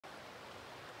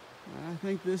I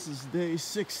think this is day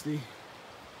 60.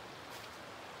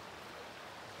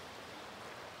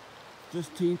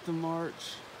 15th of March.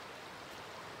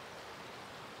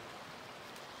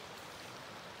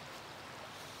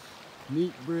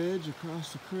 Neat bridge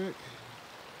across the creek.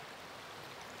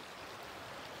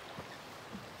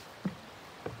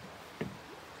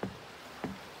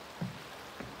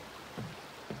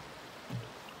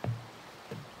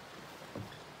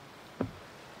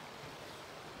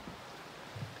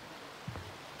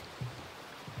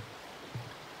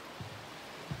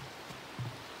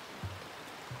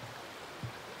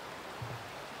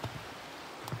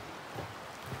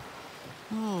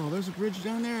 Oh, there's a bridge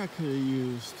down there I could have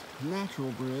used. Natural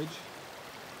bridge.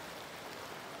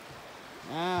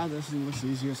 Ah, this one looks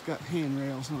easier. It's got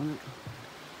handrails on it.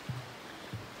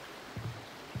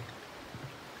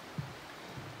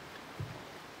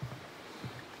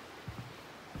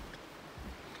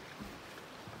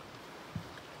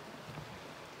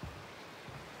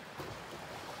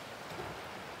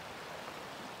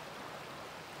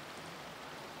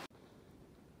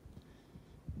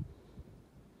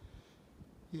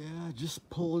 Yeah, just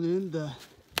pulling into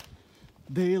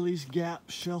Daly's Gap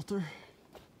shelter.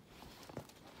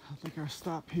 I think I'll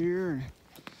stop here and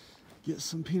get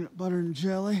some peanut butter and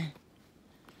jelly.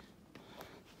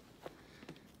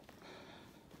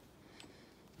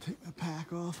 Take my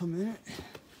pack off a minute.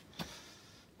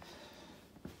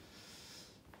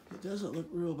 It doesn't look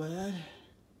real bad.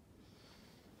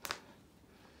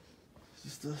 It's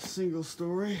just a single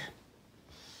story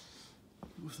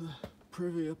with a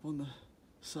privy up on the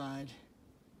side.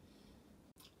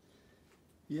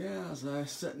 Yeah, as I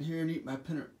sit in here and eat my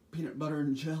peanut butter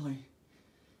and jelly,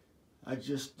 I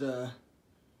just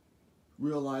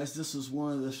realized this is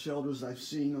one of the shelters I've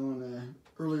seen on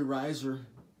early Riser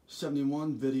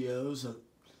 71 videos that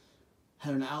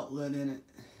had an outlet in it.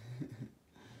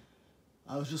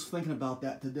 I was just thinking about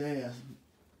that today,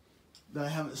 that I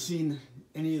haven't seen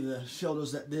any of the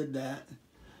shelters that did that.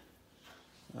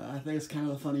 I think it's kind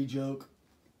of a funny joke.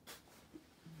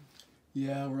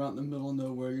 Yeah, we're out in the middle of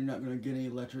nowhere. You're not going to get any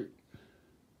electric.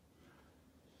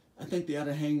 I think they ought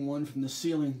to hang one from the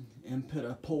ceiling and put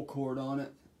a pull cord on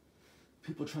it.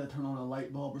 People try to turn on a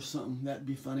light bulb or something. That'd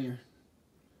be funnier.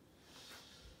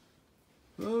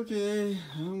 Okay,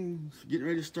 I'm getting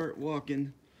ready to start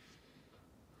walking.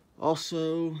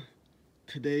 Also,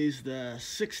 today's the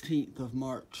 16th of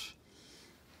March,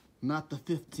 not the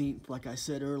 15th like I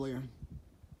said earlier.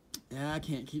 Yeah, I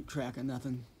can't keep track of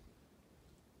nothing.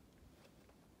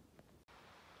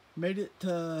 Made it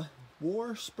to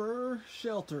Warspur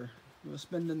shelter. We'll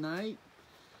spend the night.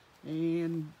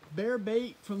 And Bear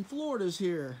Bait from Florida's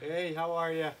here. Hey, how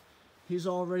are you? He's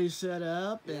already set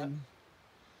up, and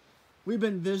we've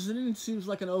been visiting. Seems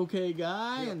like an okay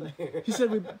guy. And he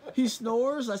said he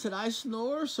snores. I said I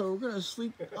snore, so we're gonna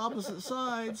sleep opposite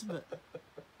sides. But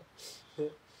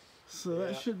so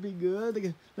that should be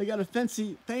good. They got a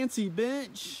fancy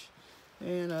bench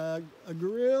and a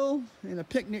grill and a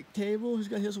picnic table. He's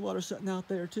got his water sitting out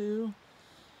there too.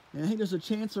 And I think there's a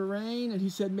chance of rain, and he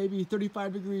said maybe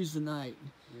 35 degrees tonight.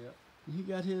 Yep. He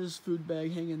got his food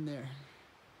bag hanging there.